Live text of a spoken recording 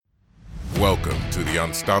Welcome to the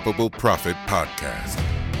Unstoppable Profit Podcast.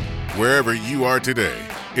 Wherever you are today,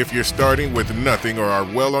 if you're starting with nothing or are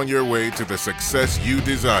well on your way to the success you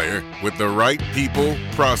desire, with the right people,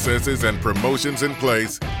 processes, and promotions in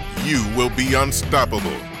place, you will be unstoppable.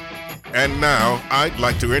 And now, I'd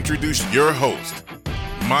like to introduce your host,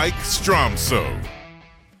 Mike Stromsoe.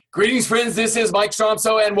 Greetings, friends. This is Mike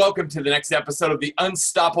Stromsoe, and welcome to the next episode of the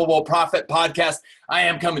Unstoppable Profit Podcast. I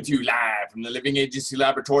am coming to you live from the Living Agency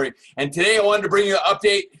Laboratory, and today I wanted to bring you an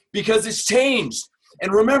update because it's changed.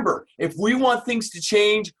 And remember, if we want things to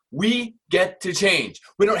change, we get to change.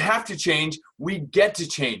 We don't have to change, we get to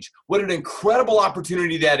change. What an incredible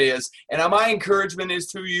opportunity that is. And my encouragement is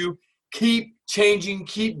to you, keep changing,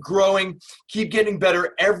 keep growing, keep getting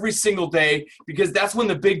better every single day, because that's when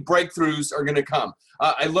the big breakthroughs are going to come.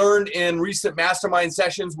 I learned in recent mastermind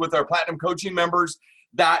sessions with our Platinum Coaching members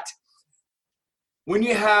that when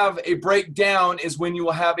you have a breakdown is when you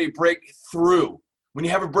will have a breakthrough. When you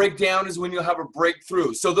have a breakdown is when you'll have a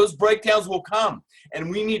breakthrough. So those breakdowns will come, and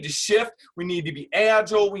we need to shift. We need to be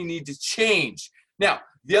agile. We need to change. Now,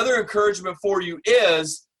 the other encouragement for you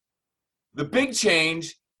is the big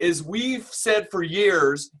change is we've said for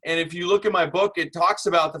years, and if you look at my book, it talks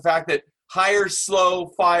about the fact that hire slow,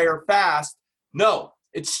 fire fast. No,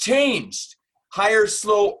 it's changed. Hire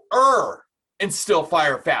slower and still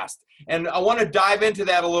fire fast. And I want to dive into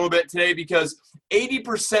that a little bit today because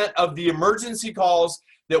 80% of the emergency calls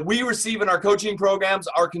that we receive in our coaching programs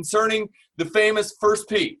are concerning the famous first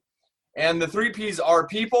P. And the three Ps are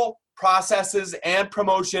people, processes, and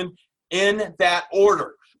promotion in that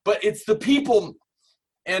order. But it's the people.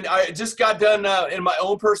 And I just got done in my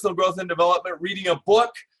own personal growth and development reading a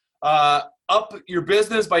book, Up Your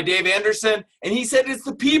Business by Dave Anderson. And he said, it's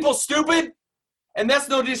the people, stupid. And that's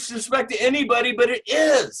no disrespect to anybody, but it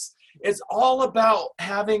is. It's all about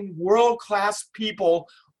having world-class people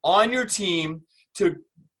on your team to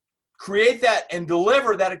create that and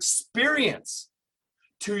deliver that experience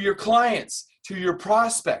to your clients, to your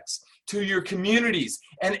prospects, to your communities,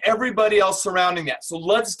 and everybody else surrounding that. So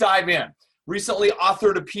let's dive in. Recently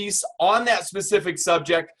authored a piece on that specific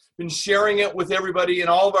subject, been sharing it with everybody in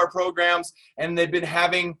all of our programs, and they've been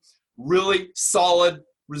having really solid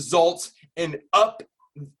results in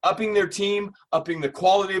upping their team, upping the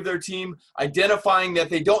quality of their team, identifying that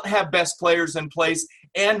they don't have best players in place,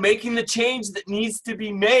 and making the change that needs to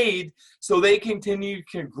be made so they can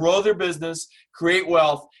grow their business, create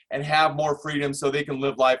wealth, and have more freedom so they can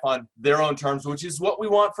live life on their own terms, which is what we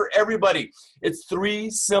want for everybody. It's three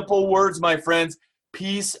simple words, my friends: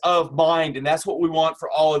 peace of mind, and that's what we want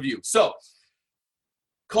for all of you. So,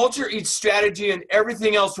 culture eats strategy and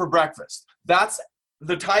everything else for breakfast. That's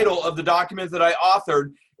the title of the document that I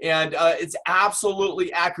authored, and it's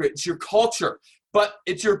absolutely accurate. It's your culture, but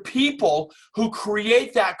it's your people who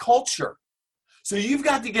create that culture. So you've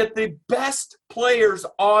got to get the best players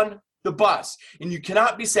on the bus, and you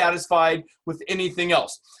cannot be satisfied with anything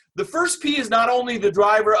else. The first P is not only the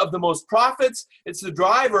driver of the most profits, it's the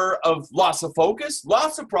driver of loss of focus,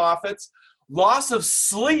 loss of profits, loss of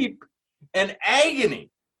sleep, and agony,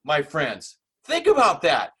 my friends. Think about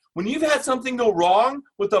that. When you've had something go wrong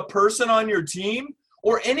with a person on your team,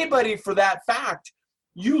 or anybody for that fact,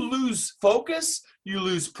 you lose focus, you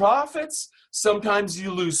lose profits, sometimes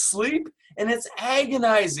you lose sleep, and it's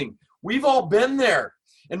agonizing. We've all been there.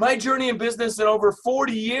 In my journey in business in over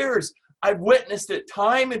 40 years, I've witnessed it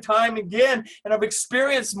time and time again, and I've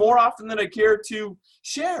experienced more often than I care to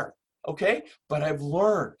share, okay? But I've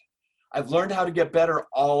learned how to get better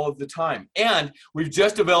all of the time. And we've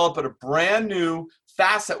just developed a brand new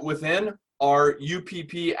facet within our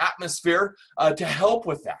UPP atmosphere to help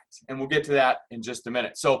with that. And we'll get to that in just a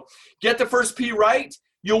minute. So get the first P right,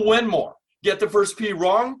 you'll win more. Get the first P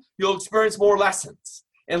wrong, you'll experience more lessons.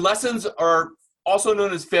 And lessons are also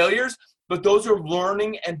known as failures, but those are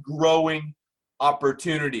learning and growing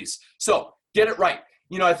opportunities. So get it right.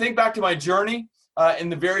 You know, I think back to my journey in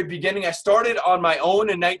the very beginning. I started on my own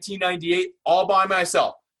in 1998, all by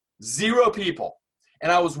myself, 0 people.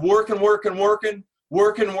 And I was working, get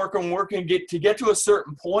to a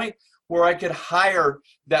certain point where I could hire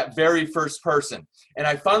that very first person. And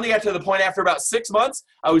I finally got to the point after about 6 months,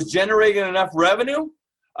 I was generating enough revenue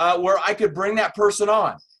where I could bring that person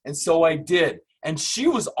on. And so I did. And she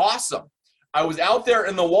was awesome. I was out there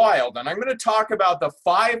in the wild, and I'm going to talk about the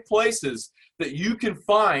 5 places that you can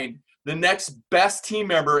find the next best team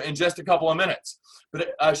member in just a couple of minutes.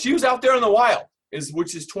 But she was out there in the wild,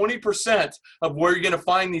 which is 20% of where you're going to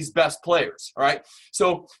find these best players, all right?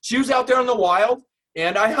 So she was out there in the wild,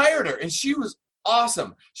 and I hired her, and she was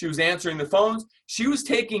awesome. She was answering the phones. She was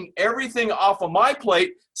taking everything off of my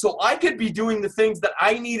plate so I could be doing the things that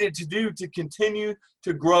I needed to do to continue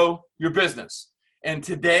to grow your business. And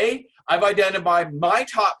today, I've identified my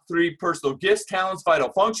top 3 personal gifts, talents,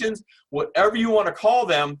 vital functions, whatever you want to call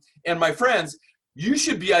them. And my friends, you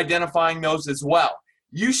should be identifying those as well.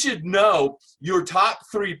 You should know your top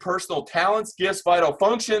 3 personal talents, gifts, vital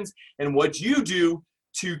functions, and what you do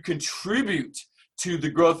to contribute to the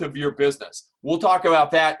growth of your business. We'll talk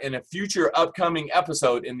about that in a future upcoming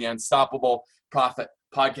episode in the Unstoppable Profit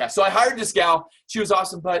podcast. So I hired this gal. She was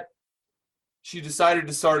awesome, but she decided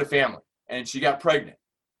to start a family and she got pregnant.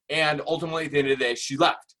 And ultimately, at the end of the day, she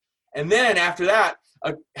left. And then after that,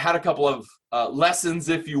 I had a couple of lessons,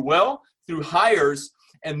 if you will, through hires.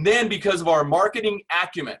 And then because of our marketing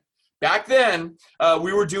acumen, back then,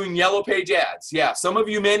 we were doing Yellow Page ads. Yeah, some of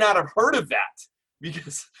you may not have heard of that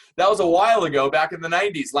because that was a while ago, back in the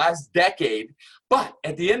 90s, last decade. But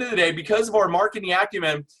at the end of the day, because of our marketing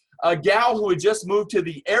acumen, a gal who had just moved to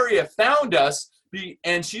the area found us,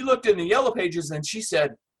 and she looked in the Yellow Pages and she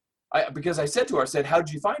said, because I said to her, I said, how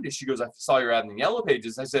did you find it? She goes, I saw your ad in the Yellow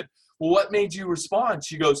Pages. I said, well, what made you respond?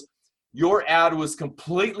 She goes, your ad was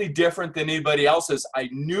completely different than anybody else's. I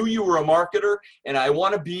knew you were a marketer, and I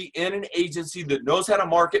want to be in an agency that knows how to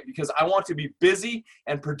market because I want to be busy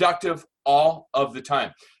and productive all of the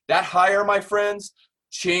time. That hire, my friends,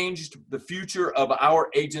 changed the future of our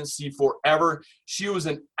agency forever. She was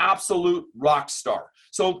an absolute rock star.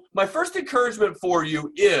 So my first encouragement for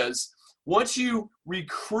you is, once you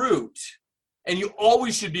recruit, and you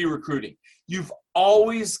always should be recruiting, you've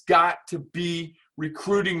always got to be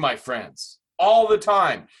recruiting, my friends, all the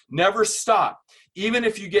time. Never stop. Even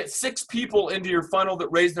if you get 6 people into your funnel that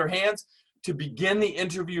raise their hands to begin the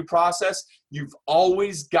interview process, you've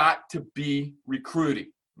always got to be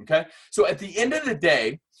recruiting, okay? So at the end of the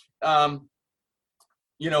day,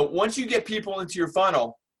 once you get people into your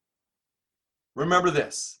funnel, remember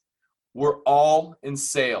this, we're all in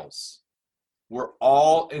sales. We're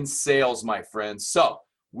all in sales, my friends. So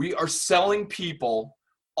we are selling people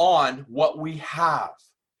on what we have.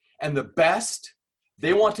 And the best,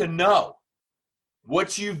 they want to know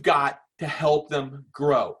what you've got to help them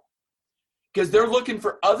grow. Because they're looking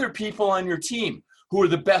for other people on your team who are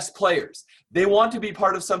the best players. They want to be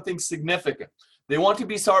part of something significant. They want to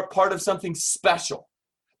be part of something special.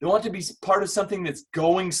 They want to be part of something that's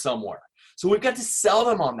going somewhere. So we've got to sell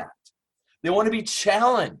them on that. They want to be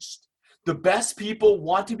challenged. The best people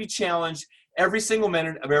want to be challenged every single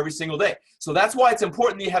minute of every single day. So that's why it's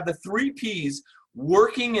important that you have the 3 Ps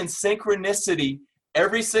working in synchronicity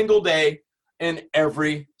every single day in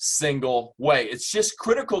every single way. It's just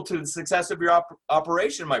critical to the success of your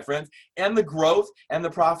operation, my friends, and the growth and the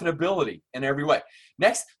profitability in every way.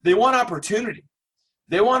 Next, they want opportunity.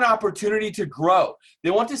 They want opportunity to grow.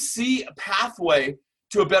 They want to see a pathway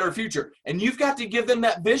to a better future. And you've got to give them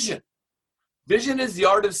that vision. Vision is the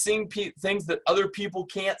art of seeing things that other people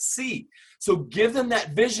can't see. So give them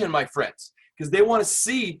that vision, my friends, because they want to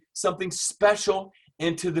see something special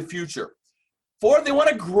into the future. 4, they want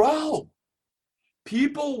to grow.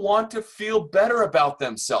 People want to feel better about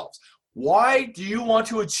themselves. Why do you want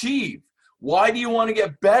to achieve? Why do you want to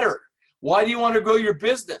get better? Why do you want to grow your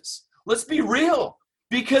business? Let's be real.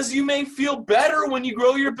 Because you may feel better when you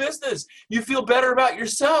grow your business. You feel better about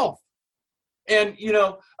yourself. And,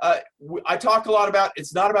 I talk a lot about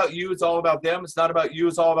it's not about you, it's all about them. It's not about you,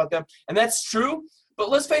 it's all about them. And that's true. But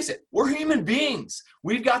let's face it, we're human beings.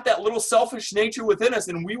 We've got that little selfish nature within us,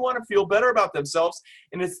 and we want to feel better about themselves.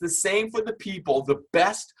 And it's the same for the people, the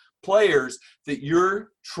best players that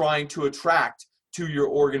you're trying to attract to your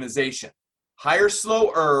organization. Hire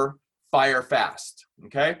slower, fire fast.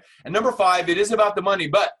 Okay? And number 5, it is about the money.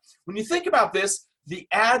 But when you think about this, the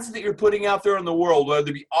ads that you're putting out there in the world, whether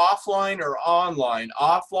they be offline or online,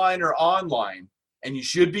 and you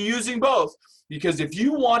should be using both, because if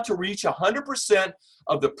you want to reach 100%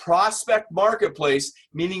 of the prospect marketplace,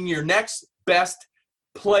 meaning your next best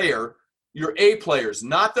player, your A players,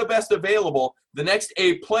 not the best available, the next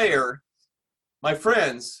A player, my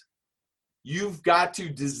friends, you've got to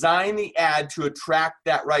design the ad to attract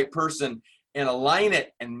that right person and align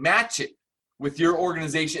it and match it with your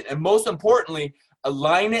organization. And most importantly,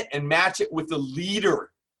 align it and match it with the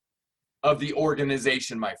leader of the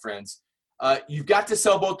organization, my friends. You've got to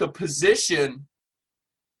sell both the position,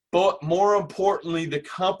 but more importantly, the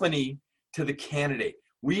company to the candidate.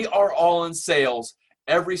 We are all in sales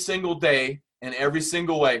every single day in every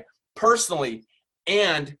single way, personally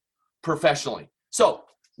and professionally. So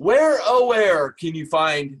where can you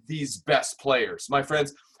find these best players? My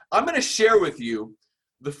friends, I'm going to share with you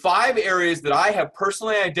the 5 areas that I have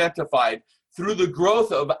personally identified through the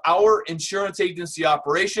growth of our insurance agency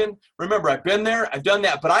operation. Remember, I've been there, I've done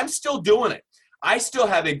that, but I'm still doing it. I still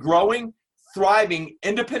have a growing, thriving,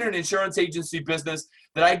 independent insurance agency business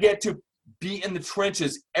that I get to be in the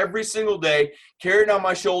trenches every single day, carrying on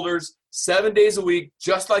my shoulders 7 days a week,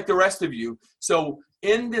 just like the rest of you. So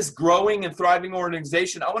in this growing and thriving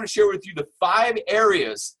organization, I want to share with you the 5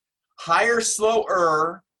 areas: hire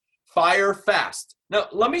slower, fire fast. Now,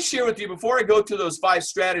 let me share with you, before I go to those 5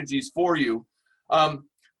 strategies for you,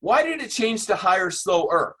 why did it change to hire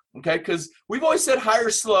slower? Okay, because we've always said hire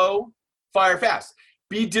slow, fire fast.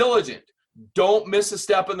 Be diligent. Don't miss a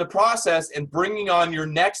step in the process in bringing on your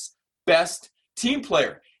next best team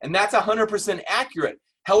player. And that's 100% accurate.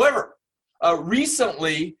 However,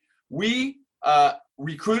 recently we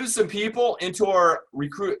recruited some people into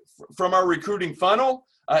from our recruiting funnel,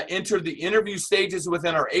 entered the interview stages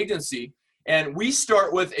within our agency, and we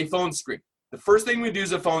start with a phone screen. The first thing we do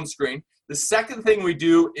is a phone screen. The second thing we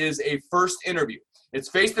do is a first interview. It's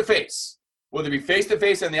face-to-face, whether it be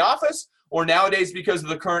face-to-face in the office or nowadays, because of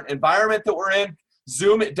the current environment that we're in,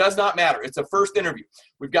 Zoom, it does not matter. It's a first interview.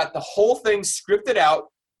 We've got the whole thing scripted out,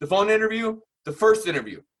 the phone interview, the first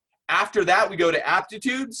interview. After that, we go to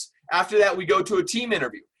aptitudes. After that, we go to a team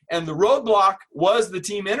interview. And the roadblock was the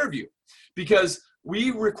team interview, because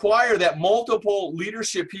we require that multiple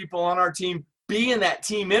leadership people on our team be in that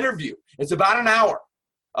team interview. It's about an hour,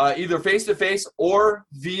 either face-to-face or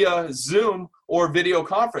via Zoom or video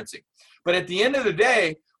conferencing. But at the end of the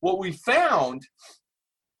day, what we found,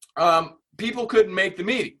 people couldn't make the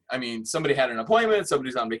meeting. I mean, somebody had an appointment,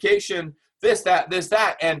 somebody's on vacation, this,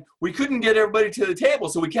 that, and we couldn't get everybody to the table,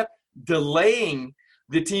 so we kept delaying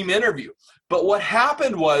the team interview. But what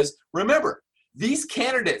happened was, remember, these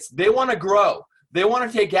candidates, they want to grow. They want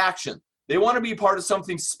to take action. They want to be part of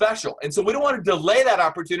something special. And so we don't want to delay that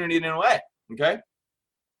opportunity in any way, okay?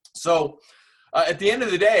 So at the end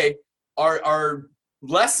of the day, our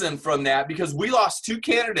lesson from that, because we lost 2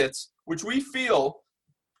 candidates, which we feel,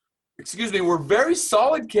 were very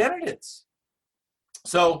solid candidates.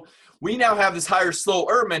 So we now have this hire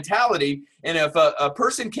slower mentality, and if a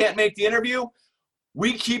person can't make the interview,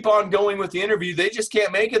 we keep on going with the interview. They just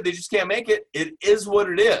can't make it. They just can't make it. It is what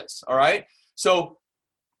it is, all right? So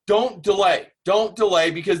don't delay. Don't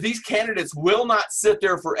delay, because these candidates will not sit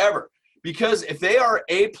there forever. Because if they are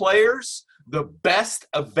A players, the best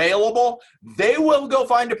available, they will go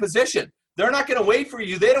find a position. They're not going to wait for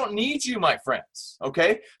you. They don't need you, my friends,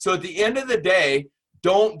 okay? So at the end of the day,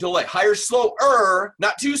 don't delay. Hire slower,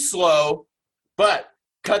 not too slow, but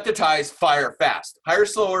cut the ties, fire fast. Hire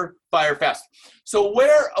slower, fire fast. So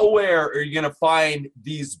where are you going to find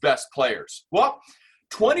these best players? Well,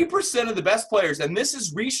 20% of the best players, and this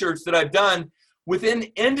is research that I've done within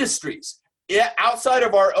industries, outside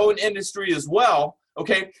of our own industry as well,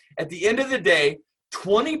 okay? At the end of the day,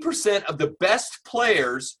 20% of the best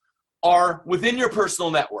players are within your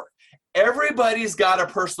personal network. Everybody's got a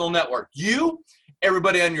personal network. You,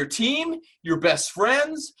 everybody on your team, your best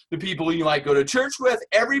friends, the people you might go to church with,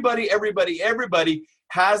 everybody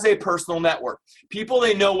has a personal network. People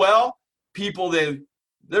they know well,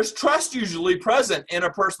 there's trust usually present in a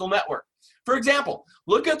personal network. For example,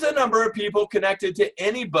 look at the number of people connected to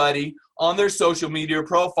anybody on their social media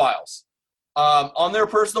profiles, on their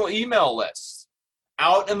personal email lists,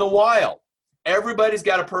 out in the wild. Everybody's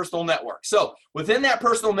got a personal network. So within that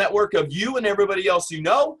personal network of you and everybody else you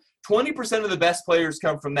know, 20% of the best players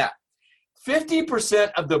come from that.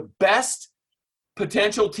 50% of the best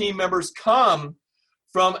potential team members come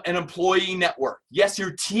from an employee network. Yes,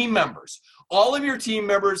 your team members. All of your team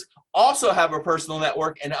members also have a personal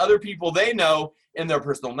network and other people they know in their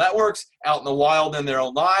personal networks, out in the wild in their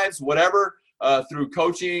own lives, whatever, through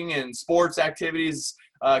coaching and sports activities,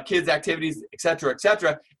 kids activities, et cetera, et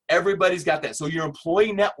cetera. Everybody's got that. So your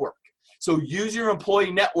employee network. So use your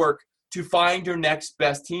employee network to find your next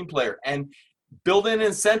best team player and build in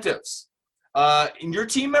incentives. And your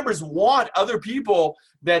team members want other people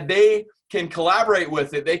that they can collaborate with,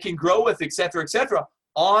 that they can grow with, et cetera,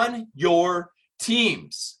 on your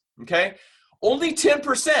teams, okay? Only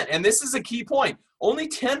 10%, and this is a key point, only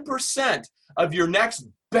 10% of your next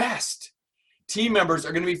best team members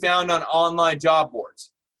are going to be found on online job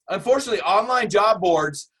boards. Unfortunately, online job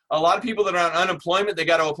boards, a lot of people that are on unemployment, they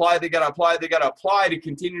got to apply to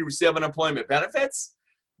continue to receive unemployment benefits.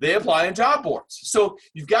 They apply on job boards. So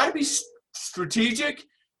you've got to be strategic,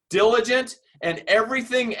 diligent, and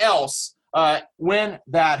everything else when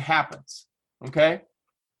that happens, okay?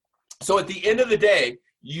 So at the end of the day,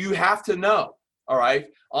 you have to know, all right?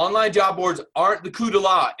 Online job boards aren't the coup de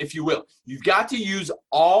la, if you will. You've got to use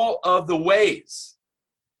all of the ways,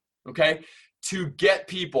 okay, to get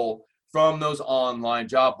people from those online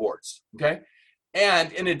job boards, okay?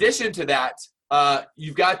 And in addition to that,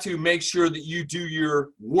 you've got to make sure that you do your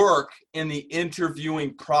work in the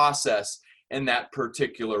interviewing process in that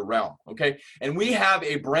particular realm, okay? And we have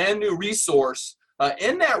a brand new resource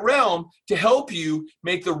in that realm to help you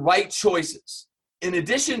make the right choices. In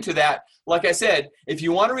addition to that, like I said, if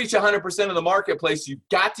you want to reach 100% of the marketplace, you've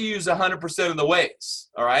got to use 100% of the ways,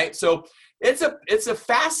 all right? So it's a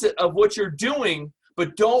facet of what you're doing,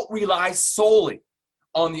 but don't rely solely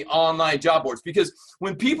on the online job boards, because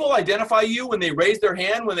when people identify you, when they raise their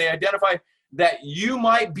hand, when they identify that you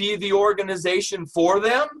might be the organization for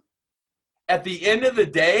them, at the end of the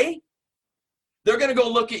day, they're going to go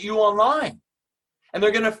look at you online and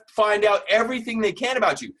they're going to find out everything they can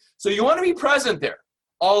about you. So you want to be present there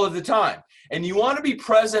all of the time, and you want to be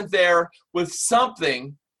present there with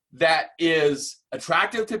something that is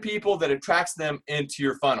attractive to people, that attracts them into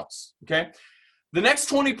your funnels, okay? The next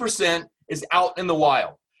 20% is out in the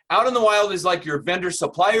wild. Out in the wild is like your vendor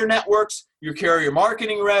supplier networks, your carrier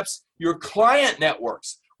marketing reps, your client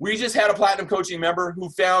networks. We just had a platinum coaching member who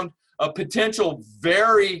found a potential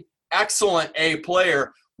very excellent A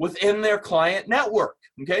player within their client network,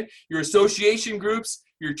 okay? Your association groups,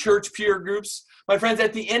 your church peer groups. My friends,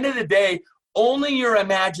 at the end of the day, only your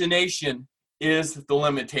imagination is the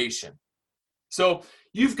limitation. So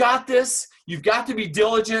you've got this, you've got to be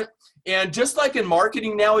diligent. And just like in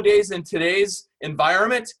marketing nowadays, in today's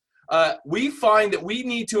environment, we find that we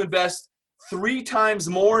need to invest 3 times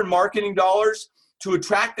more in marketing dollars to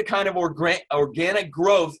attract the kind of organic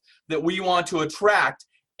growth that we want to attract.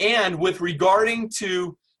 And with regarding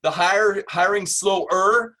to the hiring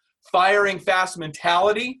slower, firing fast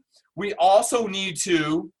mentality, we also need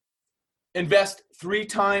to invest 3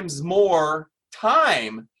 times more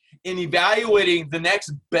time in evaluating the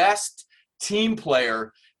next best team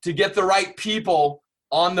player to get the right people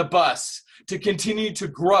on the bus, to continue to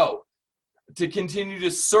grow, to continue to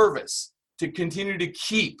service, to continue to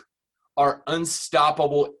keep our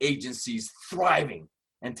unstoppable agencies thriving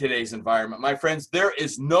in today's environment. My friends, there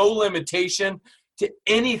is no limitation to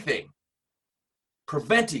anything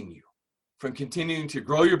preventing you from continuing to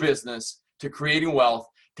grow your business, to creating wealth,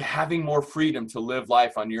 to having more freedom to live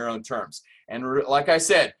life on your own terms. And like I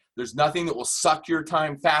said, there's nothing that will suck your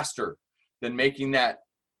time faster than making that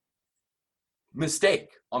mistake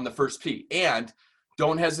on the first P. And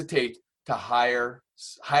don't hesitate to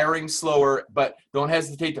hiring slower, but don't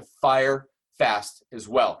hesitate to fire fast as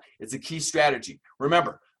well. It's a key strategy.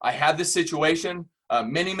 Remember, I had this situation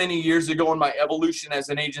many years ago in my evolution as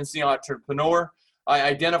an agency entrepreneur. I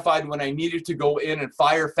identified when I needed to go in and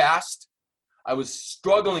fire fast. I was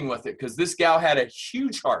struggling with it because this gal had a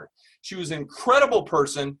huge heart. She was an incredible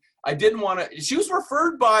person. I didn't want to, she was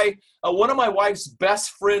referred by one of my wife's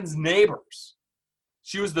best friend's neighbors.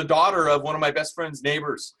 She was the daughter of one of my best friend's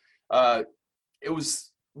neighbors. It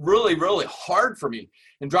was really hard for me.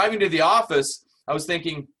 And driving to the office, I was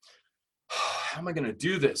thinking, how am I going to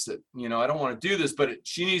do this? I don't want to do this, but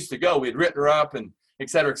she needs to go. We had written her up and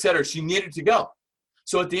et cetera, et cetera. She needed to go.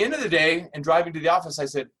 So at the end of the day and driving to the office, I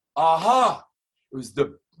said, aha. It was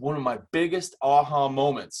one of my biggest aha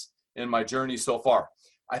moments in my journey so far.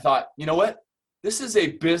 I thought, you know what? This is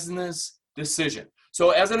a business decision. So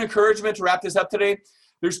as an encouragement to wrap this up today,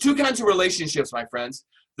 there's 2 kinds of relationships, my friends.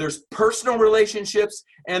 There's personal relationships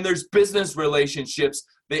and there's business relationships.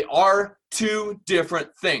 They are 2 different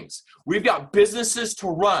things. We've got businesses to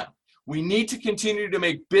run. We need to continue to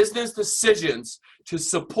make business decisions to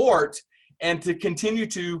support and to continue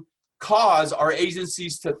to cause our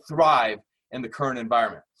agencies to thrive in the current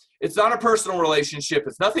environment. It's not a personal relationship.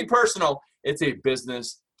 It's nothing personal. It's a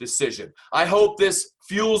business decision. I hope this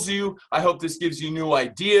fuels you. I hope this gives you new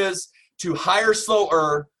ideas to hire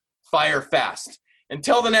slower, fire fast.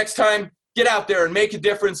 Until the next time, get out there and make a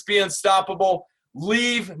difference. Be unstoppable.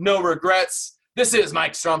 Leave no regrets. This is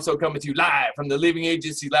Mike Stromsoe coming to you live from the Living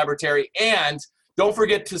Agency Laboratory. And don't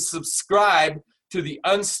forget to subscribe to the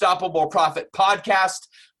Unstoppable Profit podcast.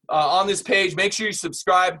 On this page, make sure you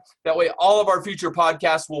subscribe. That way, all of our future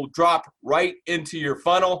podcasts will drop right into your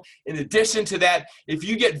funnel. In addition to that, if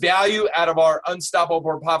you get value out of our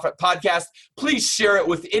Unstoppable Profit podcast, please share it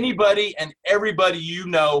with anybody and everybody you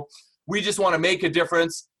know. We just want to make a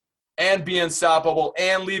difference and be unstoppable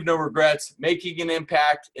and leave no regrets, making an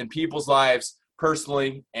impact in people's lives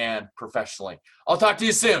personally and professionally. I'll talk to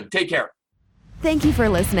you soon. Take care. Thank you for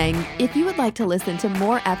listening. If you would like to listen to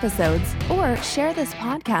more episodes or share this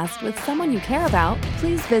podcast with someone you care about,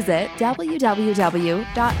 please visit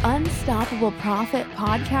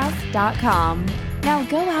www.unstoppableprofitpodcast.com. Now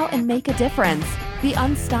go out and make a difference. Be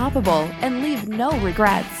unstoppable and leave no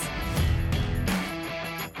regrets.